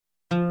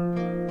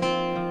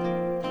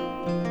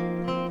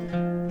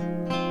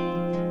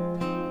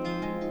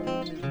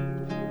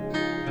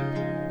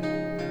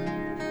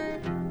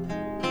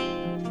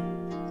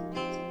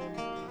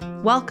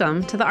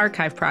Welcome to the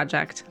Archive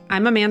Project.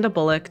 I'm Amanda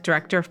Bullock,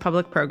 Director of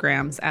Public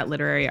Programs at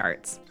Literary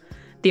Arts.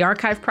 The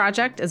Archive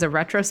Project is a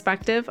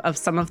retrospective of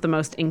some of the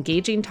most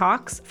engaging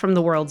talks from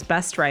the world's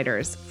best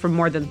writers from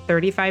more than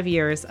 35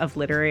 years of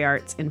literary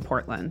arts in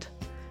Portland.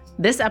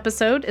 This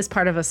episode is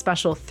part of a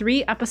special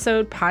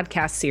 3-episode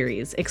podcast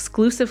series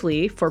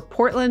exclusively for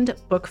Portland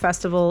Book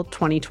Festival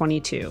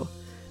 2022.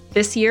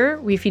 This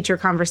year, we feature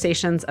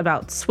conversations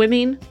about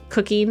swimming,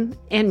 cooking,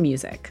 and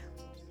music.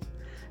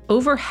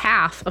 Over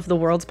half of the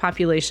world's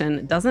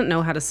population doesn't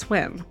know how to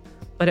swim,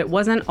 but it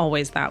wasn't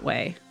always that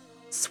way.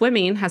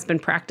 Swimming has been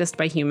practiced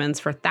by humans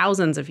for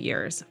thousands of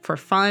years for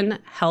fun,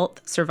 health,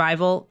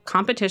 survival,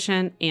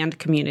 competition, and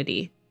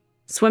community.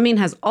 Swimming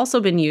has also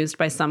been used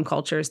by some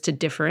cultures to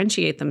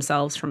differentiate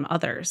themselves from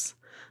others,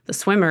 the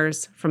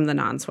swimmers from the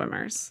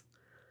non-swimmers.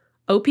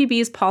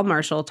 OPB's Paul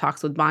Marshall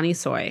talks with Bonnie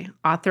Tsui,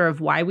 author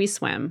of Why We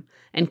Swim,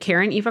 and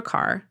Karen Eva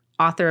Carr,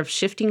 author of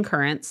Shifting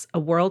Currents, A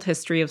World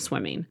History of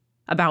Swimming,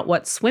 about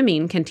what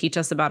swimming can teach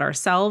us about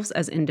ourselves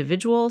as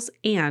individuals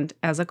and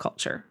as a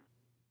culture.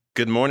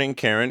 Good morning,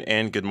 Karen,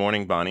 and good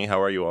morning, Bonnie. How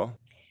are you all?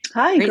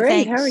 Hi,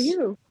 great. How are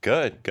you?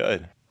 Good.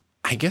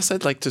 I guess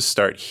I'd like to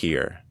start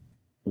here.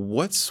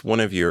 What's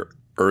one of your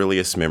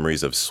earliest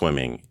memories of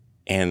swimming,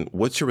 and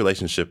what's your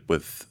relationship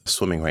with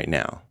swimming right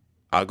now?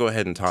 I'll go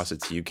ahead and toss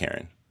it to you,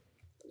 Karen.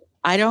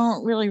 I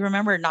don't really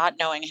remember not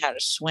knowing how to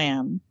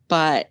swim,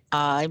 but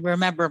I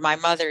remember my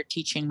mother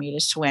teaching me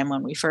to swim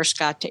when we first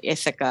got to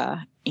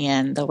Ithaca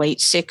in the late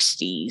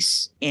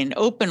 60s in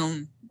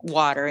open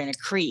water in a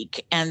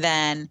creek, and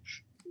then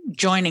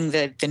joining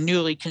the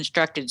newly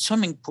constructed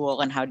swimming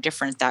pool and how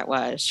different that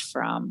was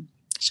from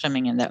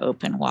swimming in the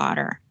open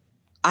water.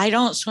 I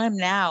don't swim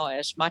now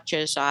as much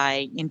as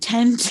I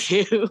intend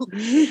to.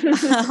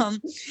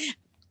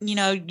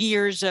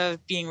 Years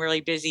of being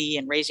really busy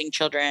and raising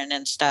children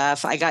and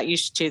stuff, I got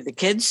used to the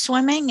kids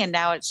swimming, and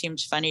now it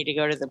seems funny to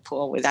go to the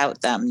pool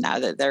without them now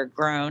that they're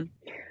grown.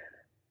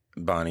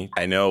 Bonnie,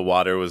 I know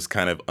water was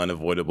kind of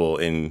unavoidable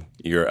in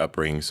your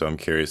upbringing, so I'm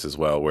curious as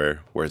well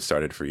where it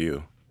started for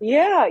you.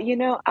 Yeah,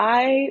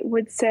 I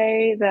would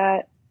say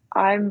that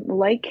I'm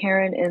like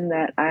Karen in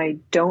that I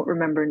don't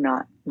remember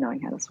not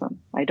knowing how to swim.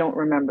 I don't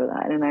remember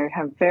that. And I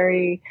have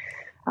very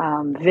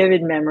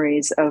vivid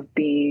memories of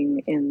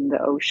being in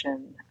the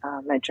ocean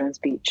at Jones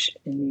Beach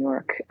in New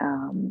York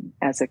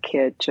as a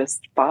kid,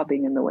 just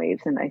bobbing in the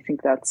waves. And I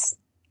think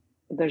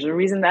there's a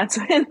reason that's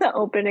in the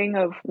opening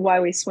of Why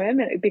We Swim,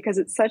 because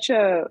it's such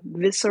a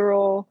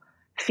visceral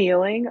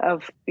feeling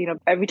of,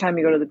 every time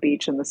you go to the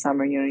beach in the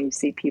summer, you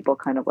see people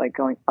kind of like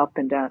going up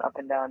and down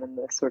in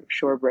the sort of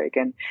shore break.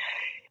 And,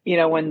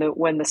 when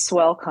the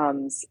swell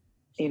comes,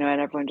 and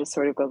everyone just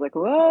sort of goes like,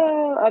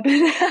 whoa, up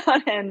and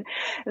down. And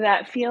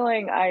that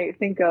feeling I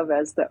think of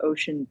as the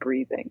ocean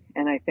breathing.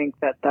 And I think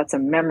that that's a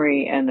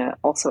memory and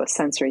also a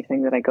sensory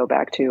thing that I go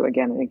back to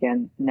again and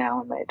again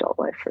now in my adult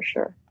life for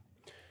sure.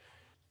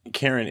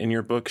 Karen, in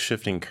your book,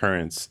 Shifting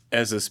Currents,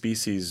 as a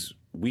species,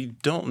 we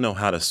don't know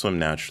how to swim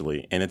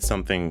naturally, and it's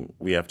something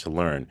we have to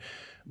learn.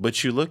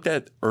 But you looked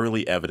at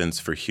early evidence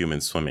for human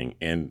swimming,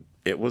 and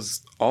it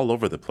was all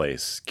over the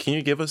place. Can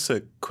you give us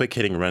a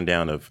quick-hitting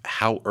rundown of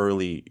how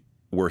early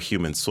were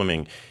humans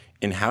swimming,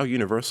 and how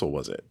universal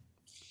was it?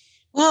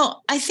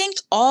 Well, I think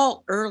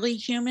all early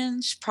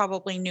humans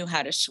probably knew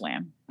how to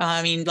swim.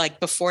 Like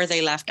before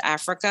they left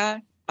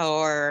Africa,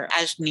 or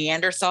as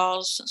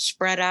Neanderthals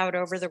spread out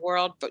over the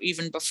world, but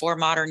even before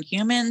modern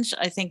humans,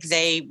 I think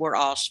they were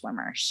all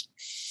swimmers.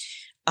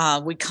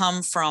 We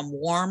come from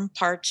warm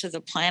parts of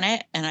the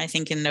planet, and I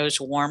think in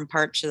those warm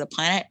parts of the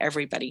planet,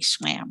 everybody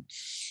swam.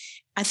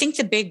 I think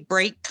the big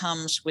break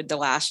comes with the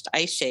last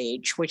ice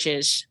age, which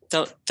is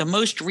the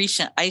most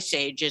recent ice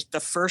age is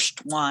the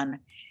first one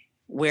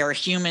where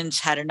humans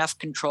had enough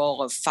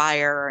control of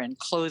fire and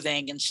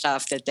clothing and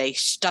stuff that they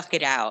stuck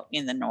it out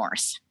in the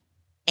north.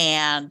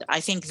 And I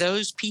think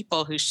those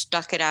people who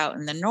stuck it out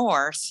in the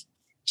north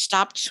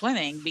stopped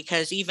swimming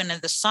because even in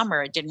the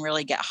summer, it didn't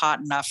really get hot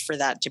enough for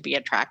that to be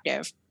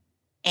attractive.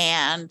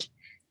 And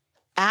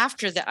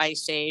after the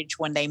Ice Age,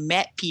 when they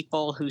met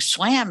people who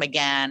swam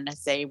again,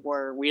 they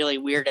were really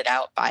weirded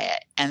out by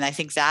it. And I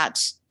think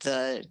that's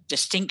the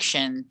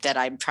distinction that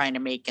I'm trying to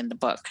make in the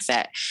book,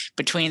 that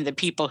between the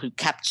people who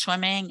kept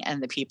swimming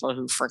and the people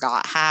who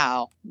forgot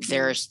how,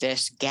 there's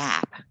this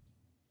gap.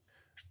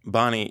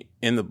 Bonnie,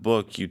 in the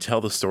book, you tell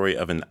the story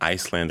of an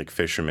Icelandic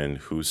fisherman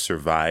who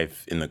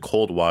survived in the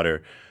cold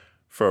water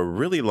for a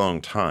really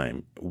long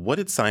time. What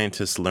did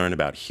scientists learn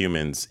about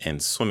humans and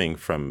swimming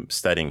from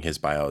studying his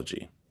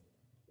biology?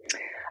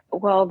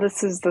 Well,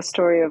 this is the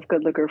story of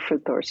Gudlaugur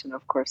Friðþórsson,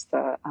 of course,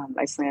 the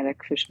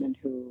Icelandic fisherman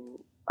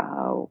who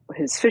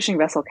his fishing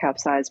vessel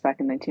capsized back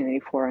in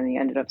 1984, and he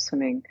ended up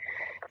swimming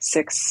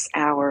 6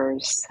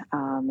 hours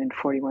in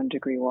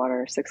 41-degree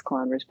water, 6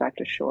 kilometers back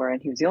to shore,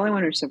 and he was the only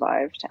one who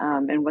survived.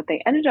 And what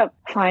they ended up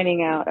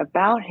finding out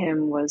about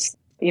him was,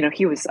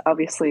 he was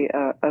obviously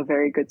a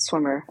very good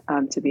swimmer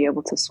to be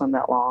able to swim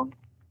that long.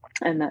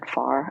 and that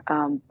far.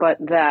 But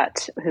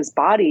that his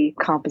body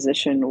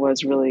composition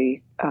was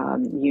really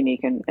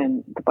unique.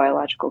 And the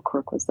biological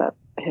quirk was that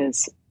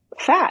his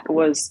fat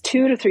was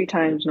 2 to 3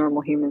 times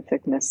normal human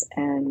thickness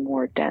and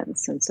more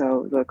dense. And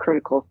so the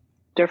critical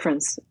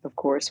difference, of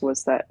course,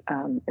 was that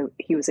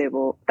he was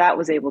able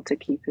to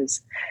keep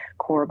his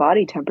core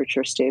body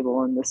temperature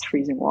stable in this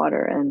freezing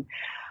water. And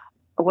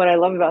what I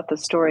love about the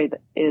story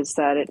is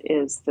that it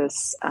is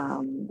this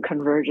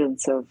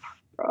convergence of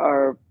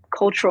our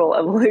cultural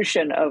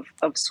evolution of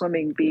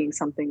swimming being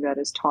something that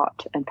is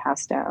taught and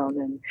passed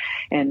down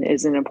and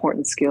is an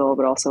important skill,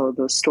 but also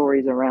those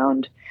stories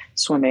around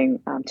swimming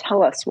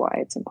tell us why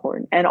it's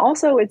important. And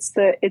also it's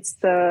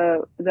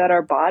the that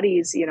our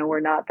bodies, we're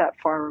not that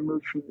far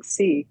removed from the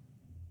sea.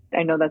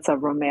 I know that's a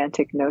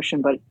romantic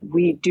notion, but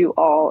we do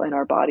all in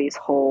our bodies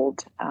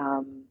hold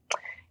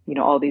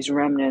all these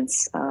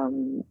remnants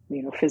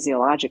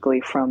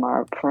physiologically from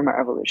our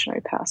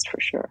evolutionary past,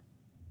 for sure.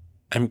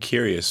 I'm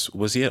curious,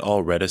 was he at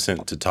all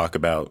reticent to talk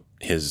about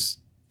his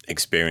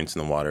experience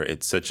in the water?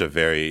 It's such a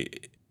very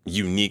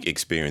unique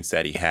experience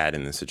that he had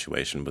in this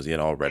situation. Was he at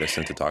all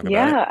reticent to talk about it?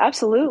 Yeah,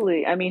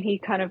 absolutely. I mean, he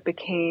kind of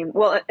became,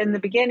 well, in the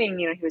beginning,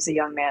 he was a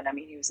young man. I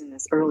mean, he was in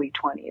his early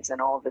 20s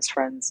and all of his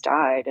friends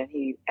died. And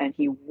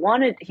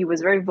he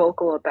was very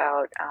vocal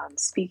about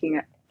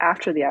speaking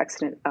after the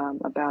accident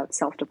about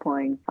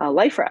self-deploying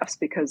life rafts,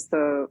 because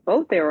the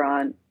boat they were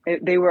on,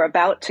 they were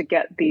about to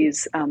get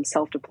these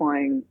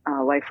self-deploying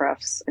life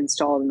rafts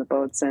installed in the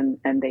boats, and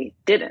they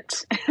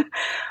didn't.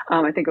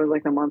 I think it was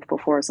like the month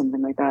before or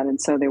something like that. And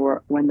so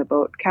when the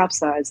boat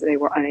capsized, they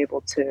were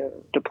unable to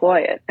deploy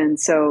it. And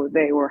so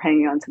they were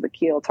hanging onto the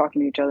keel,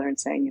 talking to each other and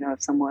saying,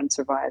 if someone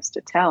survives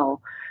to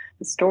tell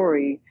the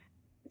story,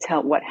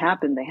 tell what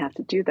happened, they have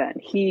to do that.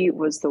 And he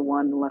was the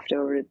one left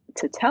over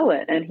to tell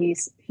it. And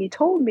he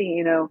told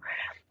me,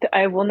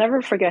 I will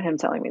never forget him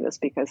telling me this,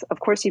 because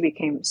of course he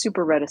became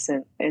super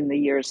reticent in the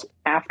years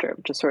after,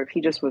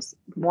 he just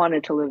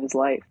wanted to live his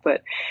life.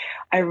 But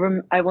I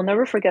will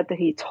never forget that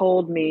he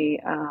told me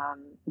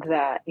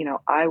that,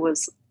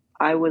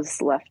 I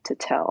was left to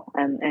tell,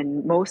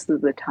 and most of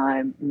the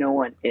time no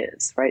one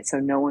is, right? So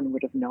no one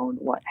would have known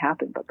what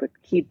happened, but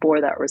he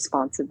bore that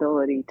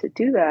responsibility to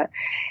do that.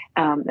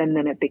 And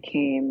then it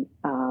became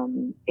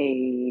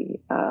a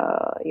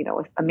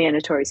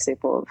mandatory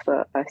staple of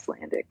the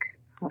Icelandic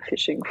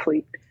fishing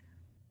fleet.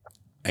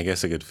 I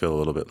guess I could feel a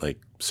little bit like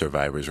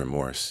survivor's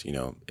remorse,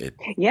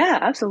 Yeah,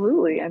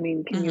 absolutely. I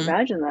mean, can you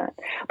imagine that?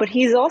 But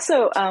he's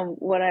also,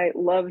 what I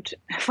loved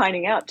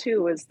finding out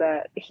too, was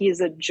that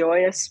he's a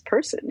joyous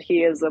person.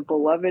 He is a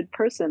beloved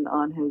person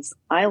on his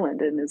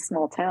island in his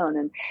small town.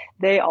 And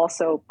they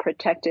also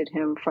protected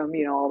him from,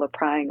 all the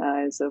prying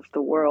eyes of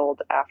the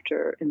world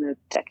in the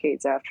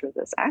decades after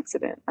this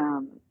accident,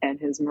 and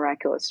his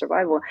miraculous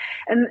survival.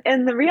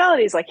 And the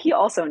reality is, like, he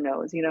also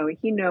knows,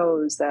 he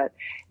knows that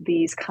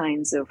these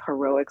kinds of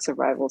heroic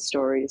survival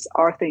stories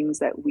are things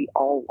that we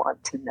all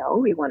want to know.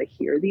 We want to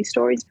hear these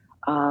stories.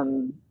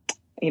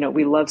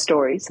 We love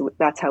stories. So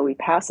that's how we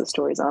pass the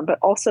stories on, but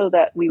also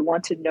that we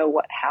want to know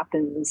what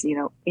happens,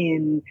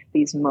 in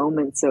these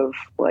moments of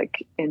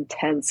like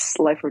intense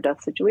life or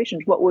death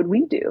situations. What would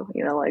we do?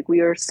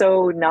 We are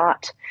so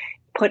not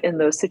put in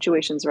those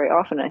situations very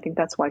often. I think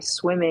that's why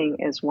swimming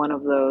is one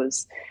of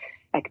those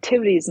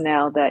activities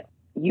now that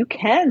you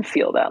can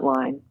feel that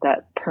line,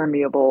 that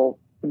permeable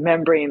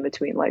membrane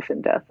between life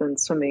and death, and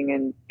swimming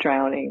and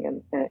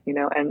drowning,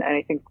 and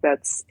I think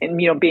that's, and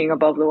being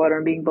above the water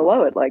and being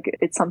below it, like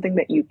it's something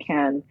that you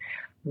can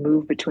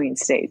move between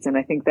states. And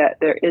I think that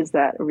there is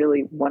that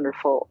really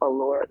wonderful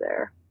allure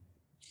there.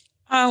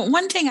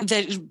 One thing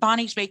that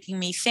Bonnie's making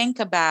me think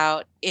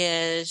about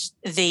is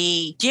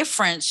the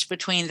difference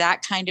between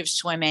that kind of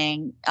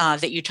swimming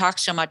that you talk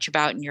so much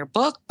about in your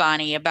book,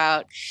 Bonnie,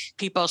 about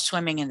people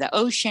swimming in the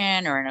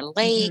ocean or in a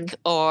lake,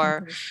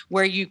 or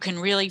where you can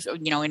really,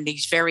 in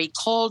these very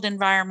cold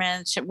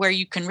environments, where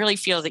you can really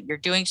feel that you're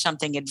doing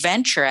something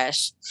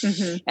adventurous.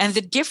 And the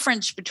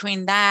difference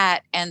between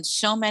that and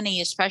so many,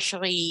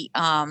 especially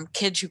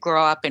kids who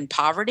grow up in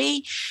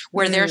poverty,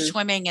 where they're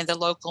swimming in the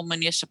local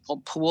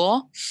municipal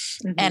pool.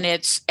 And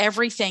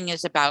everything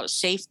is about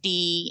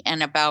safety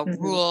and about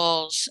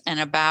rules and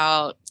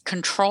about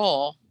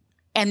control.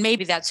 And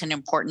maybe that's an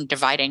important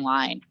dividing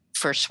line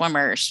for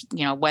swimmers,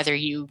 whether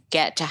you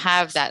get to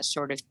have that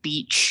sort of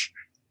beach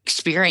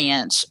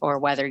experience or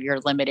whether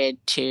you're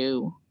limited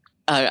to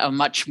a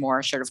much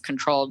more sort of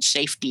controlled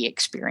safety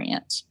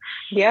experience.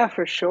 Yeah,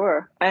 for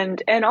sure.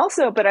 And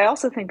also, but I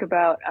also think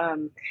about,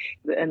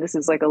 and this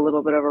is like a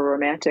little bit of a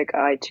romantic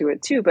eye to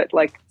it too, but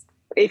like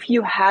if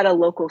you had a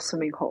local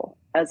swimming hole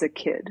as a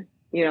kid,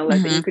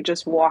 that you could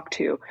just walk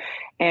to.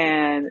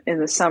 And in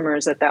the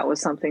summers that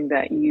was something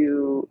that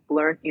you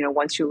learned,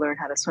 once you learn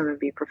how to swim and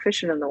be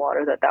proficient in the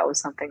water, that was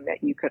something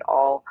that you could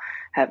all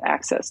have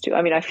access to.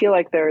 I mean, I feel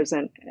like there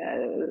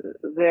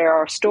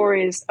are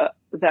stories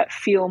that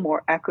feel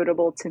more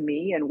equitable to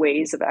me, and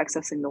ways of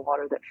accessing the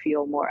water that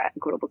feel more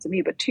equitable to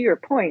me. But to your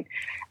point,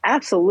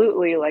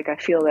 absolutely, like I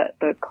feel that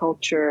the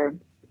culture,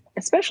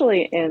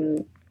 especially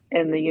in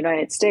in the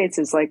United States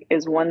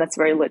is one that's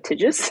very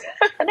litigious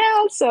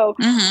now. So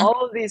Mm-hmm.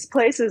 all of these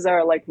places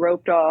are like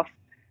roped off,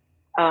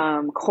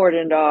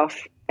 cordoned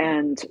off,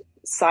 and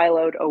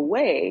siloed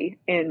away.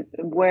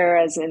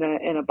 Whereas in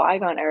a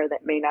bygone era,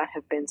 that may not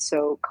have been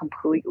so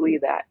completely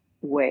that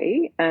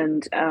way.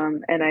 And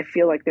I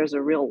feel like there's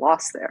a real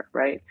loss there,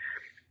 right?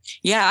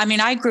 Yeah, I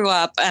mean, I grew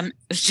up,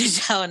 to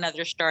tell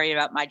another story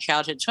about my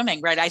childhood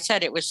swimming, right? I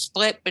said it was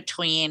split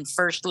between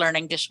first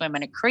learning to swim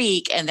in a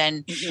creek and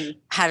then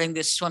having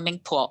this swimming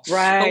pool.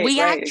 Right, but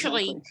we right,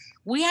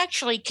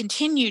 actually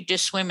continued to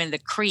swim in the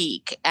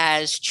creek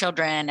as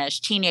children, as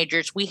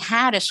teenagers. We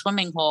had a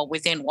swimming hole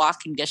within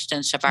walking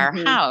distance of our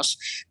house,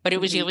 but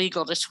it was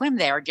illegal to swim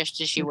there,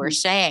 just as you were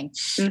saying.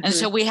 And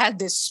so we had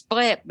this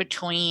split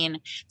between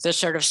the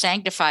sort of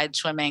sanctified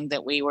swimming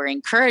that we were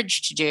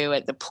encouraged to do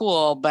at the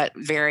pool, but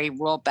very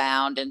rule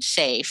bound and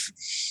safe.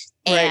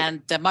 Right.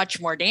 And the much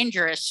more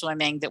dangerous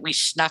swimming that we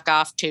snuck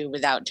off to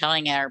without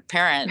telling our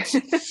parents.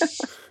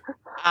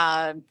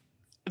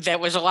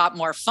 That was a lot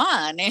more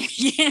fun.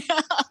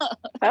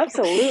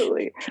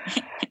 Absolutely.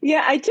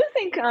 Yeah, I do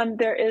think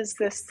there is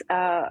this,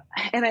 and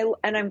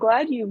I'm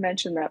glad you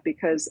mentioned that,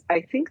 because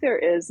I think there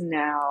is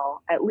now,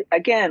 at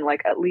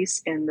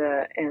least in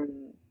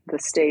the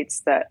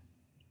States, that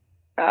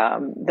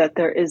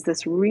there is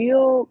this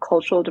real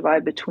cultural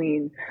divide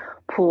between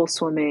pool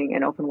swimming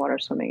and open water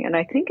swimming. And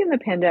I think in the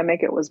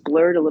pandemic, it was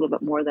blurred a little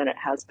bit more than it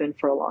has been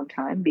for a long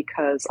time,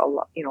 because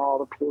all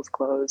the pools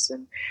closed.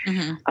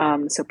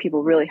 And so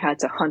people really had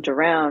to hunt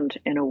around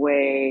in a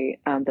way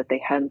that they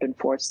hadn't been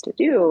forced to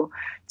do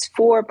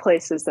for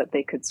places that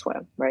they could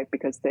swim, right?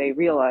 Because they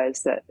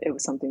realized that it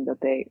was something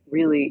that they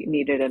really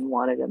needed and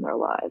wanted in their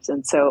lives.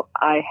 And so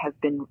I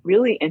have been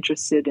really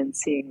interested in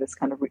seeing this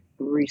kind of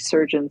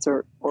resurgence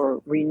or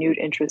renewed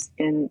interest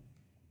in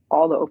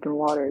all the open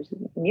waters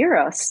near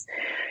us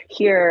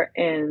here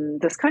in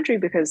this country,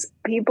 because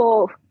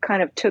people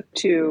kind of took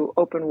to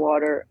open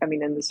water, I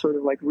mean, in the sort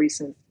of like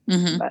recent, I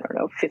don't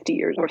know, 50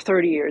 years or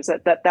 30 years,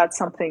 that's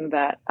something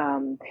that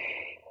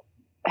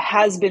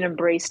has been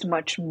embraced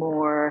much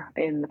more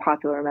in the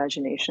popular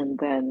imagination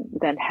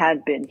than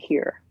had been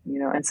here,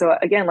 And so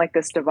again, like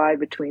this divide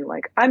between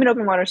like, I'm an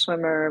open water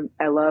swimmer,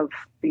 I love,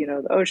 the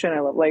ocean, I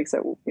love lakes,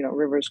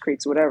 rivers,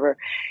 creeks, whatever,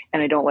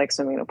 and I don't like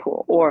swimming in a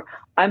pool. Or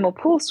I'm a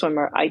pool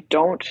swimmer, I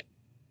don't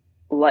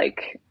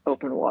like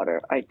open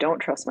water, I don't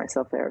trust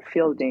myself there, it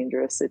feels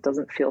dangerous, it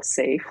doesn't feel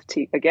safe.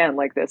 Again,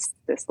 like this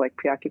like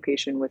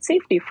preoccupation with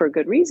safety for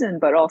good reason,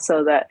 but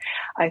also that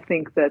I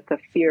think that the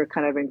fear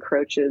kind of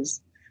encroaches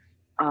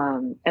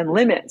and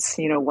limits,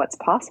 what's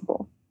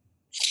possible.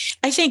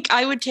 I think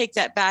I would take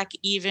that back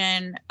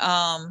even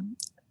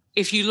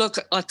if you look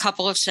a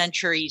couple of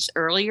centuries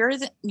earlier,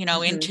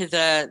 into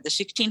the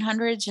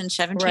 1600s and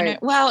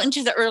 1700s,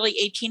 into the early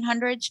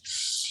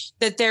 1800s,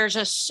 that there's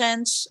a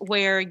sense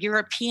where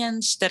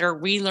Europeans that are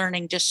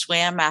relearning to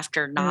swim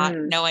after not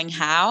knowing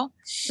how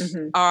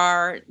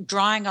are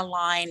drawing a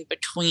line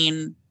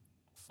between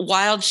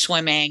wild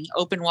swimming,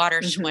 open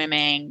water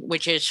swimming,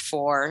 which is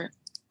for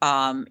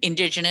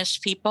indigenous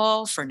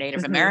people, for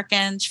Native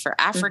Americans, for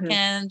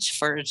Africans,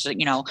 for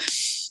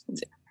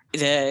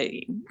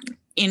the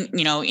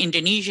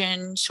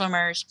Indonesian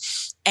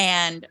swimmers,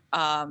 and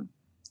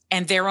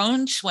their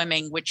own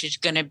swimming, which is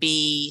going to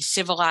be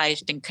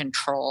civilized and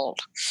controlled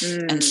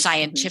and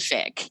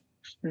scientific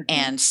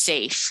and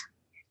safe,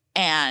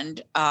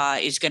 and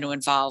is going to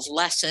involve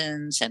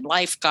lessons and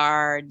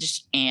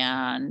lifeguards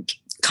and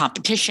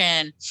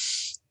competition.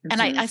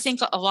 And I think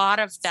a lot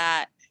of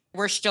that,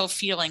 we're still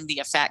feeling the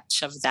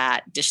effects of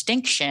that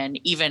distinction,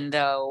 even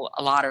though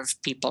a lot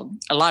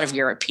of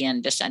European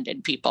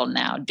descended people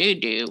now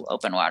do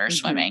open water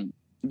swimming.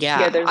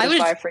 Yeah, there's a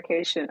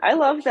bifurcation. I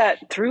love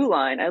that through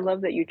line. I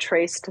love that you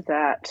traced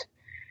that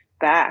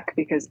back,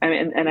 because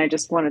and I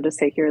just wanted to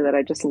say here that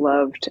I just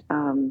loved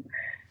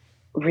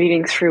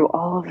reading through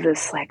all of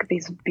this,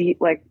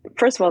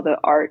 first of all, the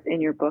art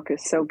in your book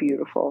is so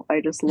beautiful.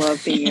 I just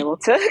love being able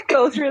to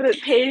go through the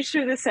page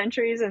through the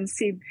centuries and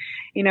see,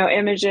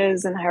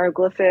 images and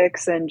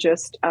hieroglyphics and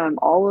just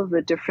all of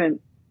the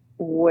different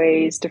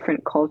ways,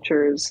 different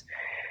cultures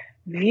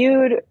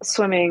viewed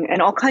swimming,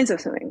 and all kinds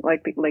of swimming,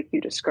 like you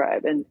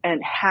described,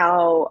 and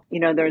how,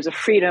 there's a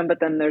freedom, but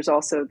then there's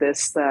also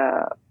this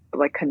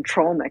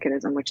control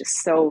mechanism, which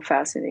is so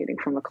fascinating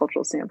from a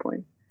cultural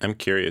standpoint. I'm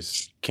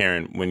curious,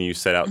 Karen, when you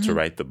set out to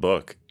write the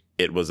book,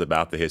 it was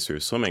about the history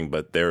of swimming,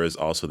 but there is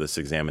also this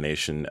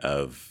examination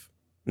of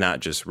not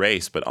just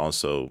race, but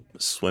also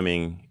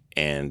swimming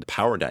and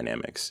power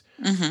dynamics.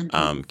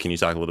 Can you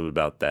talk a little bit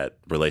about that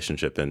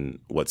relationship and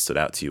what stood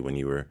out to you when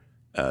you were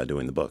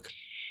doing the book?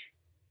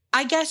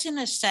 I guess in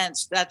a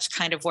sense, that's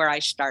kind of where I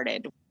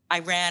started. I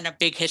ran a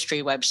big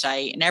history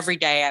website, and every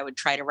day I would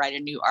try to write a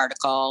new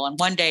article. And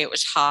one day it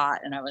was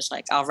hot, and I was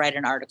like, I'll write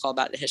an article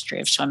about the history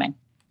of swimming.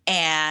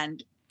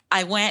 And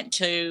I went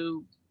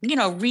to,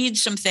 read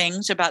some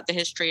things about the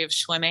history of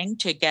swimming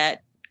to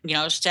get,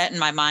 set in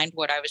my mind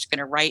what I was going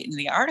to write in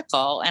the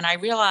article. And I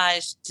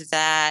realized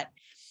that,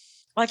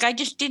 I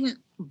just didn't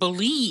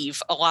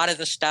believe a lot of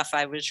the stuff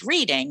I was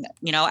reading.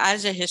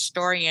 As a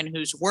historian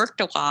who's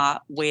worked a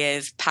lot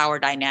with power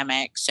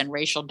dynamics and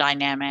racial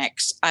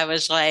dynamics, I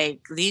was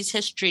like, these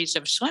histories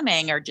of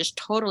swimming are just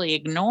totally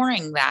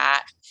ignoring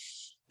that.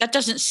 That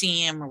doesn't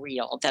seem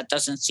real. That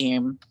doesn't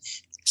seem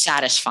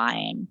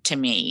satisfying to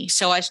me.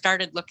 So I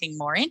started looking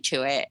more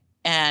into it.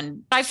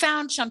 And I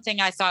found something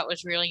I thought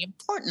was really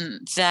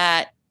important,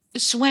 that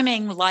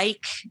swimming,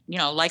 like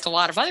a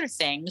lot of other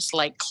things,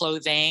 like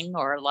clothing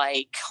or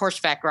like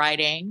horseback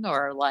riding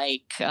or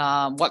like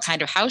what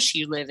kind of house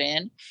you live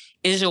in,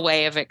 is a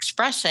way of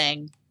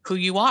expressing who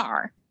you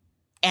are.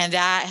 And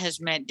that has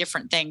meant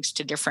different things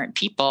to different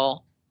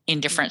people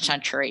in different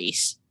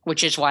centuries,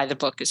 which is why the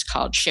book is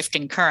called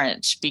Shifting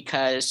Currents,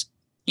 because,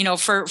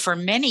 for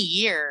many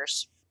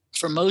years,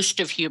 for most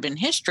of human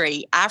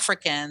history,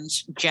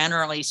 Africans,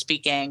 generally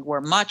speaking, were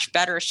much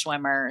better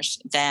swimmers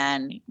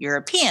than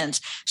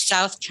Europeans.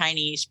 South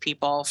Chinese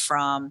people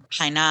from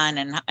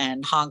Hainan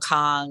and Hong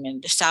Kong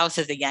and south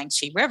of the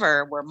Yangtze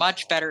River were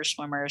much better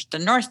swimmers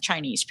than North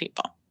Chinese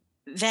people.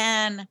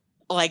 Then,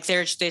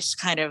 there's this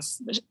kind of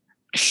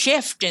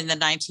shift in the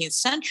 19th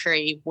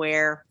century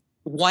where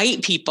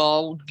white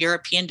people,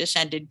 European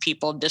descended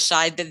people,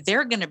 decide that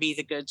they're going to be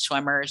the good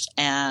swimmers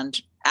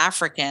and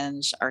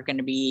Africans are going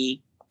to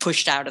be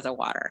pushed out of the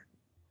water.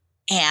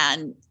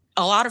 And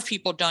a lot of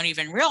people don't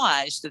even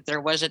realize that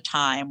there was a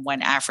time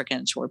when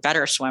Africans were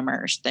better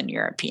swimmers than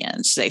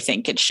Europeans. They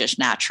think it's just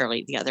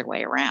naturally the other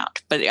way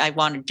around. But I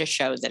wanted to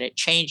show that it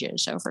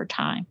changes over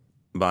time.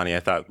 Bonnie, I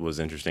thought it was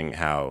interesting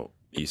how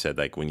you said,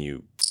 when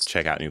you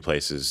check out new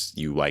places,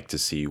 you like to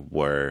see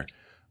where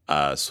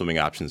swimming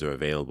options are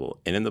available.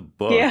 And in the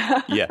book,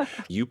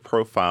 you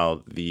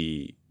profiled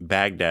the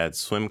Baghdad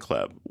Swim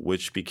Club,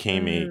 which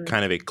became a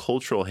kind of a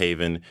cultural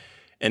haven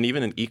and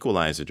even an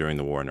equalizer during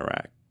the war in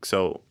Iraq.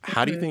 So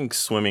how do you think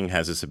swimming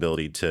has this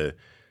ability to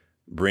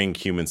bring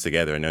humans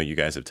together? I know you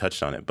guys have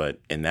touched on it, but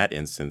in that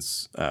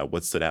instance,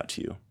 what stood out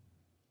to you?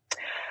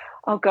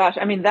 Oh, gosh.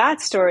 I mean,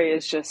 that story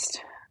is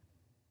just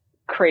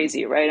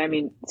crazy, right? I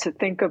mean, to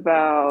think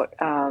about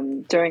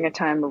during a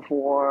time of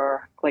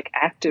war,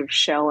 active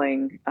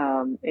shelling,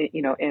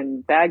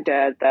 in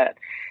Baghdad, that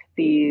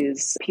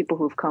these people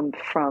who've come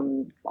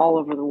from all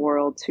over the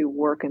world to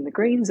work in the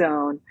green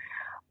zone,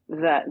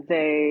 that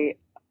they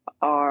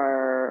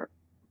are,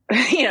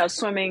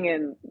 swimming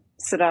in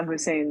Saddam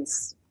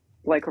Hussein's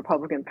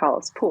Republican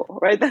Palace pool,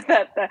 right?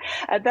 That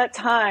at that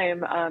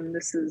time,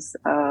 this is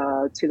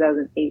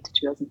 2008 to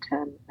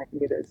 2010, I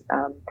think it is.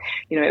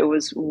 It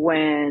was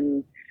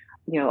when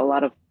a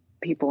lot of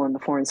people in the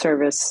Foreign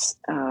Service,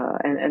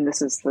 and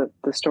this is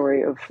the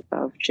story of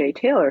Jay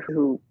Taylor,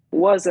 who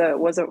was a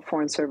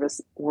Foreign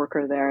Service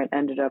worker there and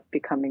ended up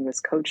becoming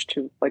this coach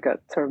to a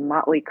sort of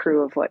motley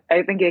crew of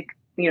I think it.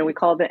 We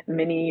called it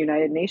mini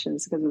United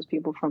Nations because it was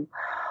people from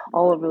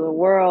all over the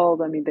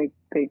world. I mean,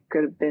 they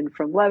could have been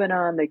from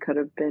Lebanon. They could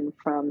have been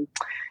from,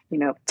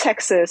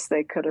 Texas.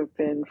 They could have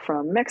been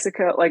from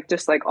Mexico.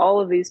 Just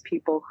all of these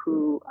people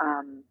who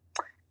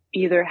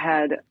either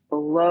had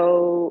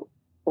low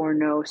or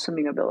no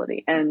swimming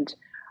ability. And,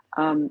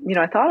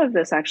 I thought of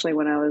this actually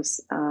when I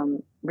was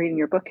reading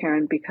your book,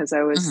 Karen, because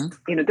I was,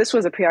 this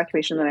was a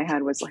preoccupation that I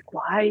had, was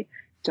why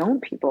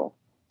don't people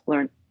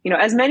learn?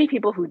 As many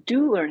people who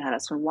do learn how to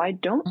swim, why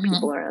don't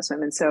people learn how to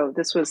swim? And so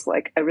this was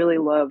I really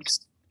loved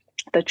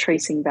the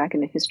tracing back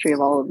in the history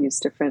of all of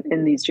these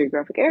in these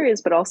geographic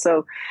areas, but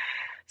also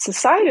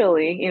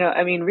societally,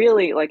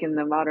 really in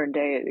the modern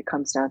day, it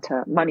comes down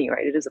to money,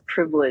 right? It is a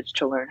privilege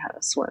to learn how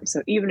to swim.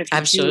 So even if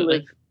you do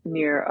live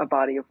near a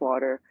body of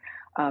water,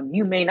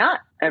 you may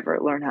not ever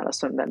learn how to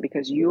swim then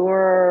because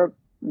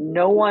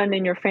no one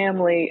in your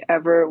family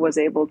ever was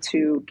able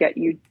to get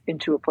you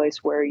into a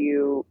place where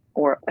you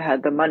or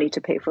had the money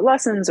to pay for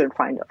lessons or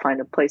find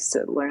a place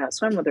to learn how to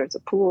swim, whether it's a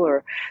pool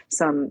or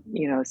some,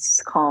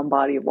 calm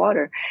body of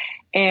water.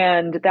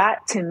 And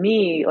that to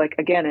me,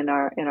 again, in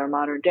our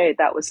modern day,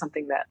 that was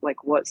something that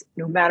was,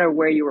 no matter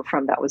where you were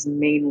from, that was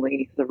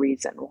mainly the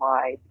reason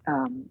why,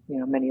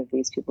 many of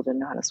these people didn't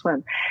know how to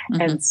swim.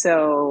 And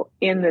so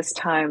in this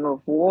time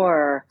of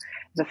war,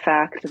 the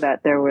fact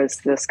that there was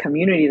this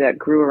community that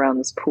grew around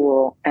this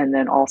pool, and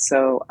then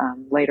also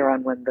later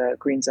on when the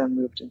Green Zone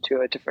moved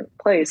into a different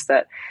place,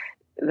 that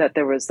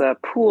there was a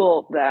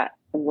pool that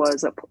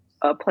was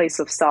a place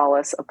of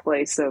solace, a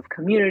place of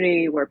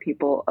community where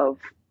people of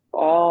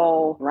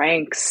all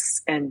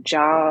ranks and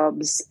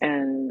jobs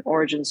and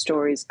origin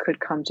stories could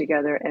come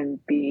together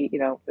and be,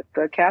 with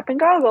the cap and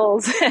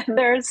goggles and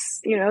there's,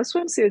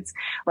 swimsuits,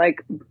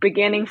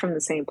 beginning from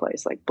the same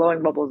place,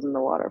 blowing bubbles in the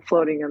water,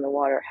 floating in the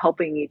water,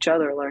 helping each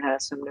other learn how to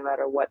swim no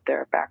matter what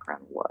their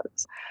background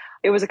was.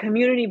 It was a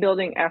community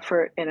building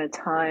effort in a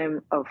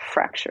time of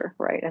fracture,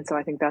 right? And so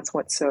I think that's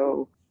what's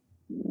so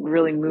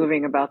really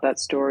moving about that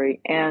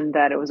story, and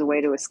that it was a way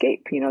to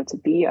escape, to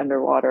be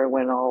underwater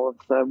when all of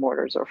the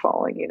mortars are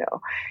falling,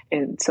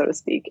 and so to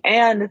speak,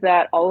 and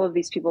that all of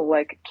these people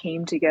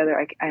came together.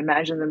 I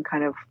imagine them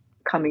kind of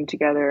coming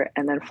together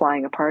and then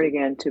flying apart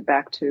again to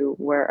back to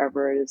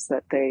wherever it is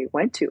that they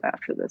went to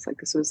after this. Like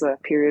this was a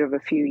period of a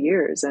few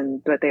years,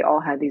 but they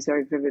all had these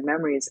very vivid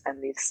memories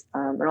and these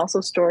and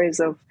also stories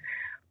of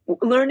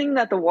learning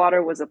that the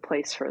water was a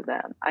place for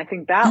them. I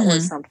think that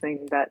was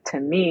something that to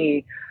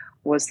me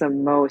was the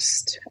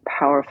most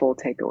powerful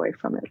takeaway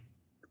from it.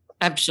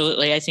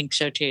 Absolutely. I think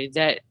so too.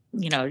 That,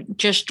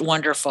 just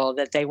wonderful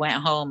that they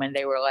went home and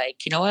they were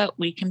like, you know what,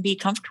 we can be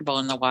comfortable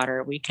in the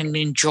water. We can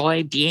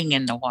enjoy being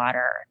in the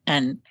water.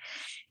 And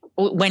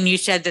when you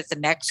said that the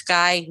next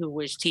guy who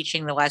was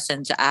teaching the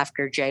lessons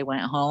after Jay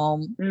went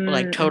home,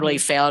 like totally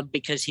failed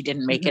because he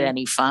didn't make it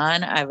any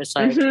fun, I was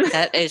like,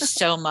 that is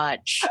so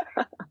much,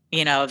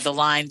 the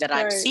line that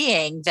I'm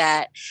seeing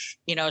that,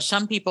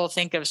 some people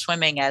think of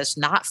swimming as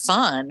not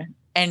fun.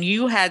 And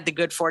you had the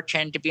good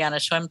fortune to be on a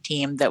swim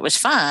team that was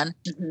fun.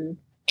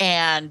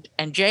 And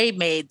Jay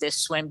made this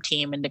swim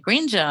team in the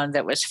green zone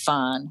that was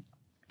fun.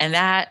 And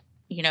that,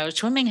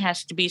 swimming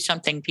has to be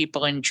something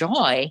people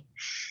enjoy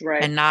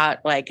and not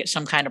like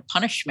some kind of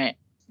punishment.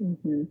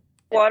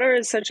 Water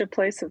is such a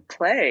place of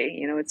play.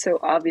 It's so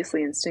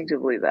obviously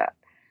instinctively that.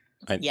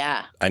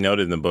 I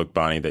noted in the book,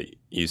 Bonnie, that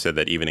you said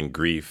that even in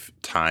grief,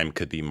 time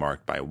could be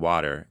marked by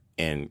water.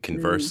 And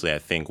conversely, I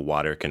think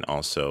water can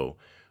also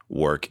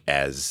work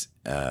as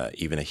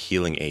even a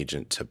healing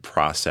agent to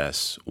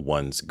process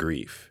one's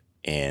grief.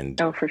 And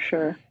for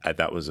sure. I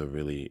thought was a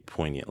really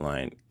poignant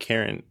line.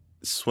 Karen,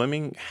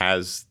 swimming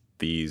has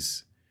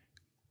these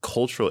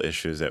cultural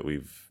issues that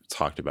we've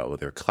talked about,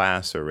 whether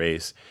class or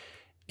race.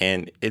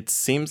 And it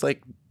seems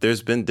like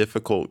there's been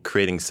difficult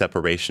creating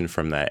separation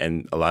from that.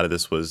 And a lot of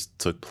this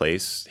took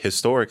place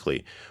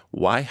historically.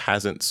 Why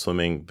hasn't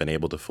swimming been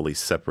able to fully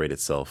separate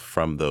itself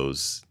from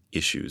those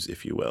issues,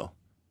 if you will?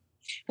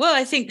 Well,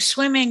 I think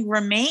swimming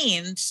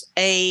remains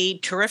a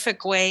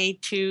terrific way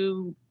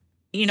to,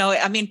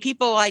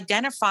 people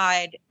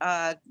identified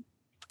a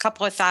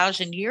couple of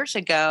 1,000 years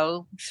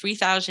ago,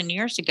 3,000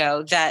 years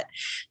ago, that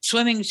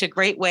swimming is a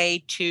great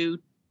way to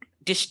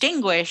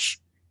distinguish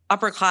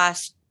upper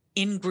class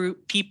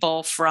in-group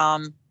people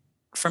from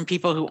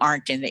people who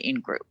aren't in the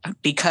in-group,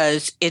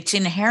 because it's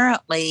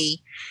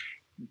inherently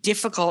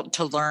difficult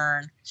to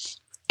learn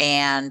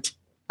and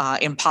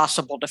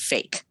impossible to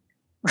fake.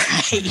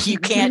 Right? You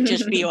can't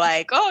just be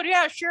like, oh,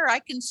 yeah, sure, I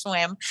can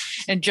swim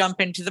and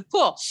jump into the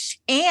pool.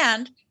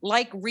 And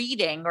like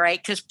reading, right?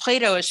 Because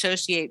Plato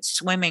associates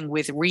swimming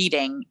with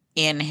reading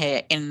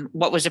in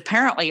what was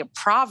apparently a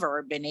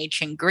proverb in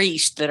ancient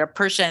Greece, that a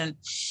person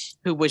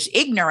who was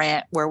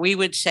ignorant, where we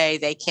would say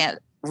they can't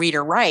read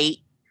or write,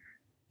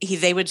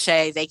 they would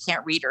say they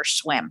can't read or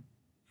swim.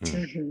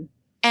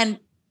 And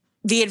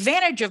the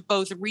advantage of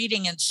both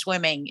reading and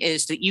swimming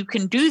is that you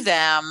can do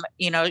them,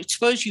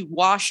 suppose you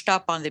washed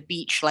up on the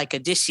beach like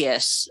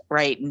Odysseus,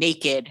 right,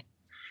 naked,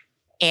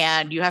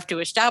 and you have to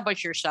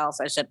establish yourself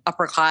as an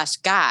upper class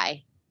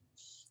guy.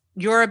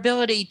 Your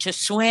ability to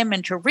swim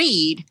and to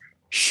read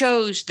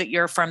shows that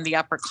you're from the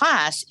upper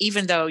class,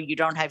 even though you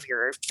don't have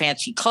your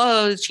fancy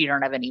clothes, you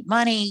don't have any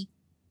money.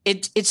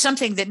 It's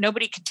something that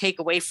nobody can take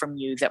away from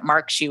you that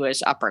marks you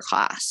as upper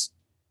class.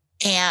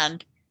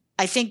 And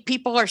I think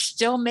people are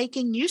still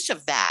making use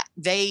of that.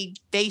 They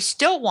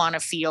still want to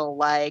feel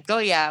like, oh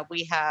yeah,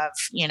 we have,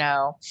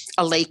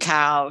 a lake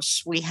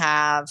house, we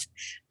have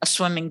a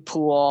swimming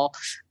pool.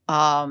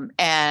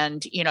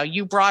 And,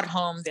 you brought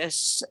home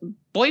this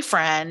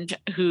boyfriend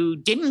who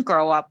didn't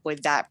grow up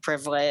with that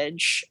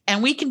privilege,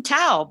 and we can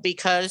tell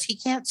because he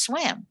can't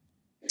swim,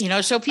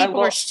 so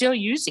people are still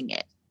using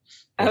it.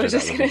 I was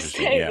just going to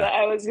say that.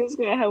 I was just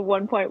going to have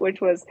one point,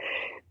 which was,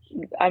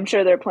 I'm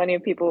sure there are plenty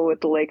of people with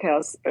the lake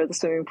house or the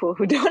swimming pool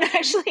who don't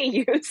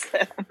actually use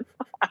them.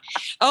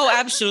 Oh,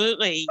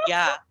 absolutely.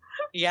 Yeah.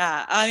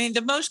 Yeah. I mean,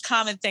 the most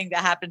common thing that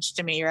happens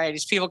to me, right,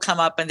 is people come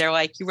up and they're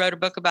like, you wrote a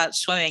book about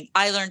swimming.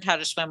 I learned how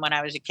to swim when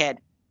I was a kid.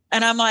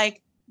 And I'm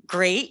like,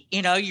 great.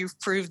 You've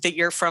proved that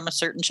you're from a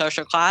certain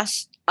social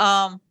class.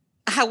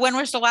 When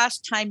was the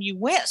last time you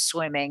went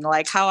swimming?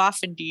 Like, how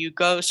often do you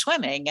go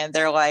swimming? And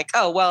they're like,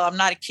 oh, well, I'm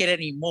not a kid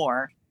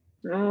anymore.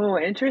 Oh,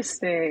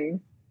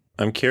 interesting.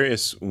 I'm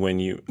curious, when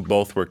you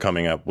both were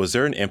coming up, was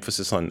there an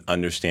emphasis on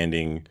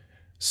understanding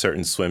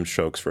certain swim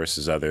strokes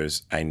versus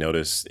others? I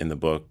noticed in the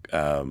book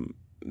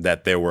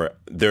that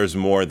there's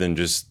more than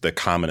just the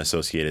common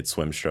associated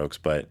swim strokes,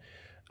 but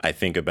I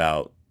think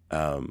about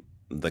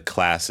the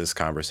classist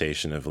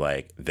conversation of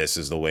like, this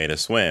is the way to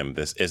swim,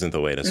 this isn't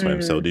the way to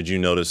swim. So did you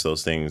notice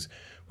those things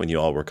when you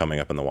all were coming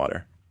up in the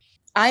water?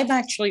 I'm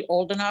actually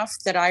old enough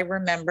that I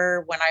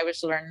remember when I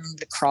was learning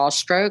the crawl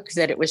stroke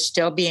that it was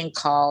still being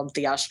called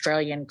the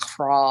Australian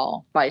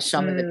crawl by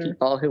some of the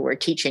people who were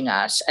teaching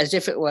us, as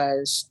if it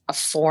was a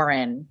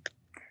foreign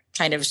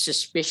kind of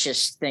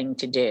suspicious thing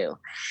to do.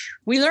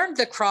 We learned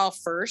the crawl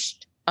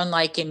first,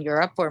 unlike in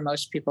Europe where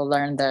most people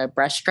learn the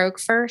breaststroke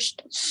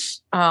first.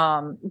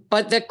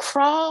 But the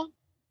crawl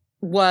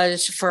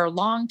was for a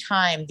long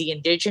time the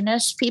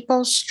indigenous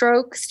people's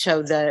stroke.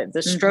 So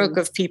the stroke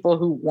of people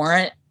who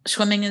weren't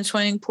swimming in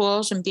swimming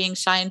pools and being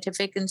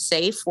scientific and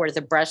safe, where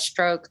the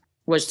breaststroke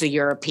was the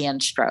European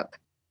stroke.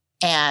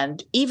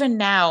 And even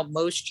now,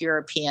 most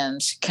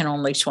Europeans can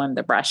only swim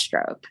the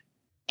breaststroke.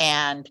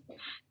 And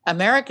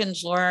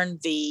Americans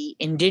learned the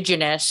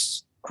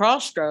indigenous crawl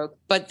stroke,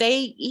 but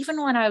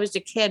even when I was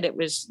a kid, it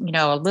was,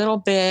 a little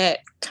bit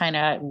kind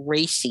of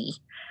racy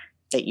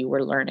that you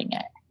were learning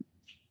it.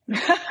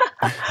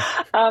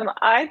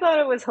 I thought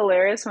it was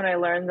hilarious when I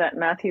learned that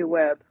Matthew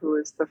Webb, who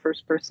was the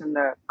first person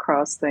to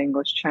cross the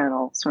English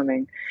Channel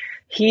swimming,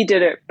 he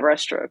did it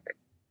breaststroke.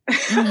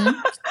 Mm-hmm.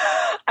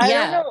 I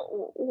don't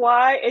know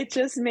why. It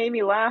just made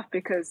me laugh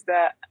because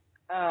that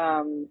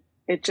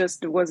it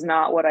just was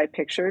not what I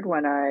pictured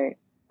when I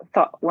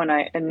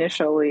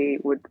initially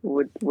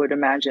would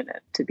imagine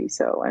it to be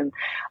so.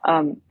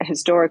 And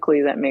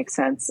historically, that makes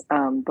sense.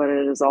 But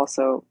it is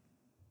also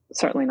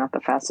certainly not the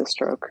fastest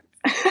stroke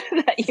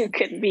that you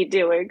could be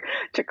doing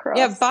to cross.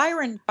 Yeah,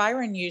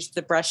 Byron used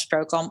the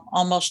breaststroke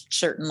almost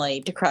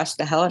certainly to cross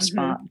the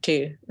Hellespont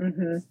too.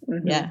 Mm-hmm,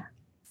 mm-hmm. Yeah.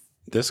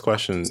 This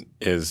question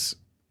is,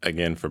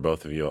 again, for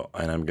both of you,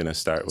 and I'm going to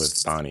start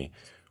with Bonnie.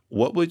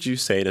 What would you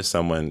say to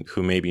someone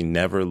who maybe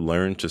never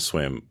learned to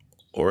swim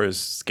or is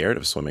scared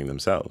of swimming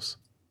themselves?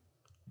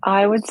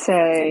 I would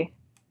say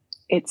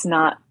it's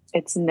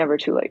never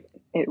too late.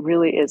 It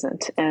really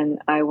isn't. And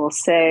I will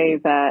say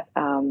that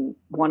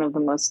one of the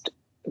most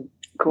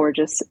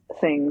gorgeous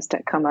things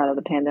that come out of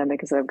the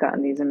pandemic is I've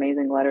gotten these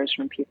amazing letters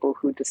from people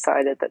who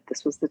decided that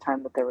this was the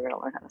time that they were going to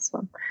learn how to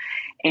swim,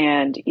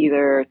 and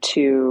either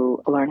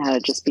to learn how to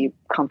just be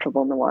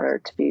comfortable in the water,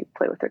 to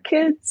play with their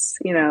kids,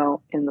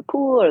 in the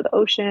pool or the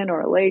ocean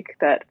or a lake,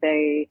 that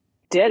they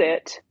did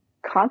it,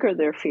 conquered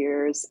their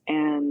fears.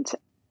 And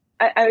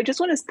I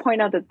just want to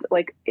point out that,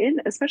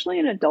 especially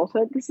in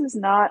adulthood, this is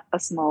not a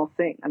small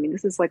thing. I mean,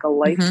 this is like a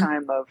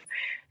lifetime of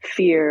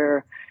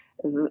fear.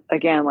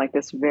 Again, like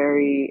this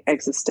very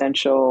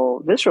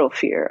existential, visceral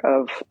fear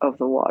of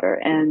the water.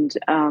 And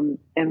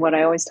what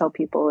I always tell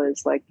people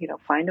is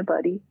find a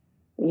buddy,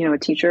 a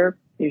teacher.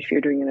 If you're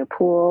doing it in a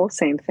pool,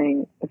 same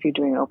thing. If you're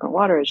doing open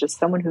water, is just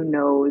someone who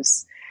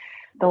knows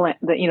the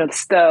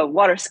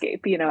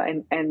waterscape,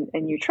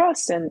 and you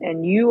trust,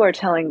 and you are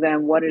telling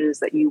them what it is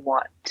that you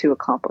want to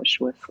accomplish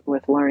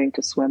with learning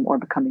to swim or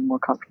becoming more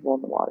comfortable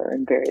in the water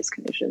in various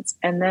conditions.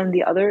 And then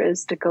the other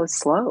is to go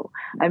slow.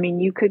 I mean,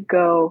 you could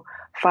go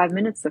 5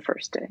 minutes the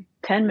first day,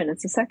 10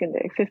 minutes the second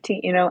day,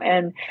 15,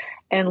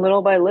 and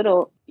little by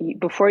little,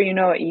 before you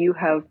know it, you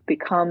have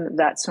become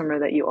that swimmer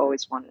that you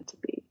always wanted to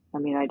be. I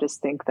mean, I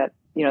just think that,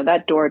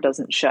 that door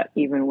doesn't shut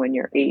even when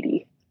you're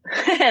 80.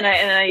 and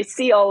I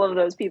see all of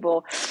those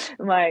people,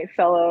 my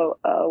fellow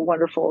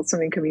wonderful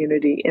swimming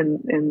community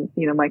in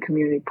my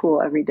community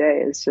pool every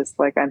day. Is just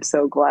like, I'm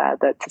so glad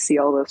that to see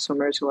all those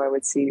swimmers who I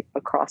would see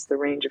across the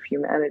range of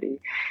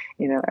humanity,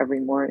 every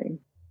morning.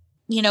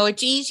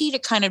 It's easy to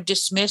kind of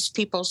dismiss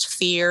people's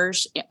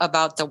fears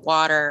about the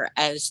water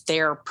as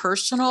their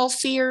personal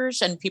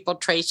fears, and people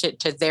trace it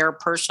to their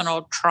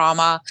personal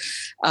trauma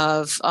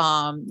of,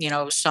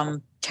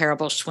 some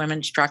terrible swim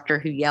instructor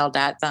who yelled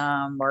at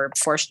them or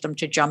forced them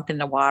to jump in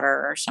the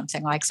water or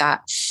something like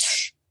that.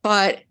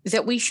 But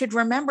that we should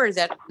remember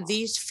that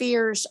these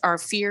fears are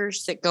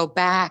fears that go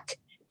back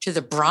to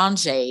the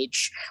Bronze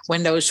Age,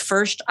 when those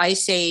first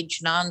Ice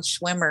Age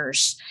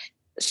non-swimmers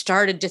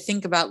started to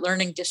think about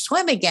learning to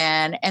swim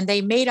again. And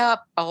they made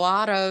up a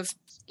lot of,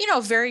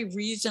 very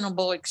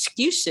reasonable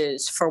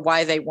excuses for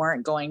why they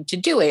weren't going to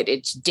do it.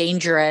 It's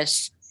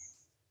dangerous.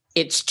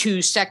 It's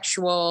too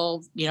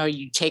sexual.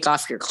 You take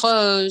off your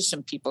clothes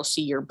and people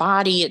see your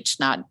body. It's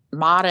not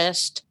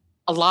modest.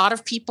 A lot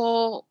of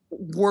people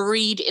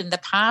worried in the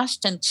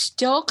past and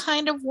still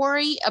kind of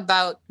worry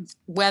about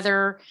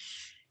whether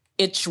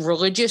it's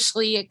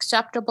religiously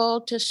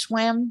acceptable to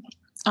swim.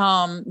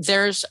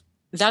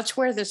 That's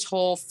where this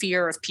whole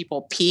fear of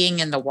people peeing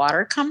in the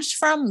water comes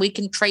from. We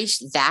can trace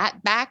that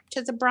back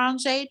to the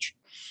Bronze Age.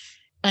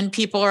 And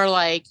people are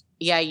like,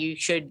 yeah, you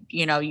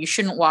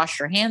shouldn't wash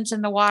your hands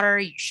in the water.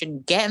 You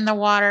shouldn't get in the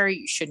water.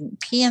 You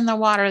shouldn't pee in the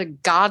water. The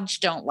gods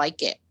don't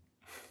like it.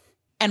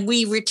 And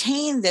we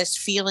retain this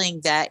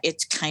feeling that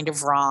it's kind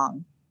of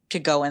wrong to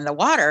go in the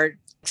water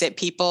that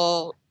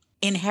people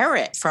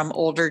inherit from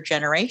older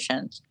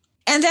generations.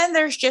 And then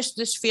there's just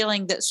this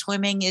feeling that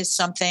swimming is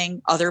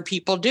something other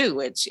people do.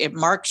 It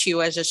marks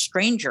you as a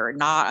stranger,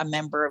 not a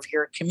member of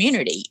your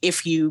community,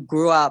 if you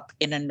grew up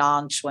in a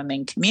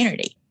non-swimming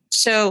community.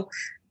 So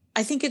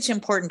I think it's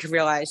important to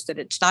realize that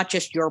it's not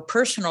just your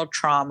personal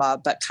trauma,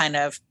 but kind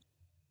of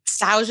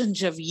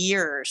thousands of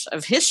years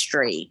of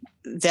history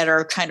that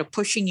are kind of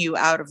pushing you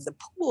out of the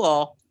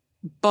pool,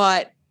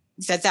 but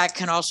that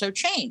can also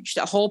change.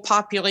 The whole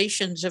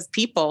populations of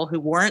people who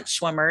weren't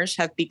swimmers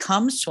have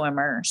become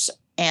swimmers.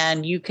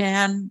 And you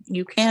can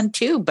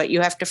too, but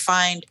you have to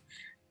find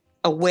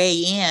a way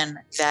in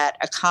that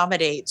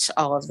accommodates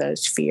all of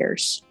those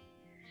fears.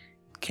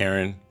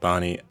 Karen,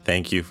 Bonnie,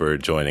 thank you for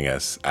joining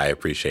us. I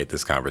appreciate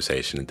this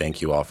conversation, and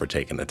thank you all for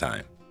taking the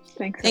time.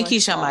 Thank you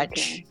so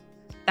much.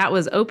 That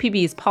was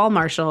OPB's Paul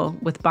Marshall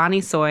with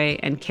Bonnie Soy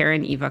and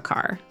Karen Eva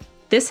Carr.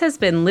 This has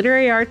been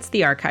Literary Arts,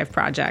 the Archive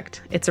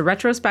Project. It's a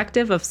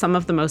retrospective of some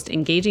of the most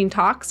engaging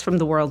talks from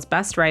the world's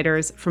best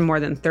writers from more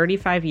than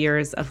 35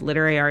 years of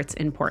literary arts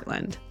in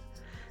Portland.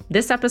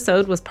 This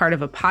episode was part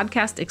of a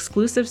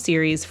podcast-exclusive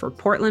series for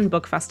Portland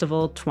Book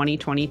Festival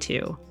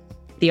 2022.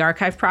 The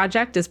Archive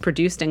Project is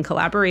produced in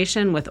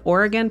collaboration with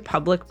Oregon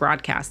Public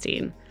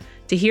Broadcasting.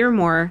 To hear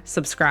more,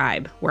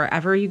 subscribe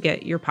wherever you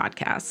get your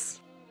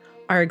podcasts.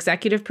 Our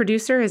executive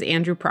producer is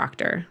Andrew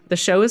Proctor. The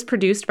show is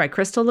produced by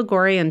Crystal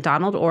Ligori and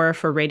Donald Orr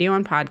for Radio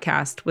and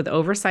Podcast, with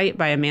oversight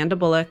by Amanda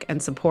Bullock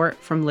and support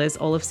from Liz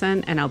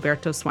Olafson and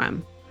Alberto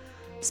Swem.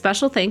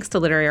 Special thanks to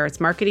Literary Arts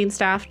marketing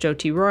staff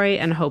Jyoti Roy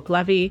and Hope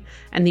Levy,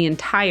 and the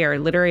entire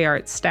Literary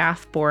Arts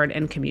staff, board,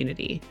 and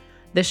community.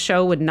 This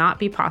show would not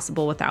be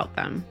possible without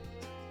them.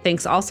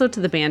 Thanks also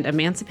to the band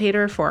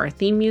Emancipator for our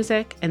theme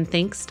music, and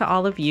thanks to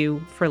all of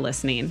you for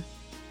listening.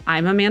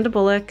 I'm Amanda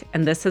Bullock,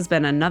 and this has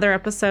been another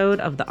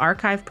episode of the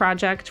Archive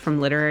Project from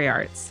Literary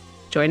Arts.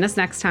 Join us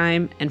next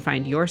time and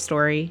find your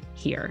story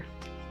here.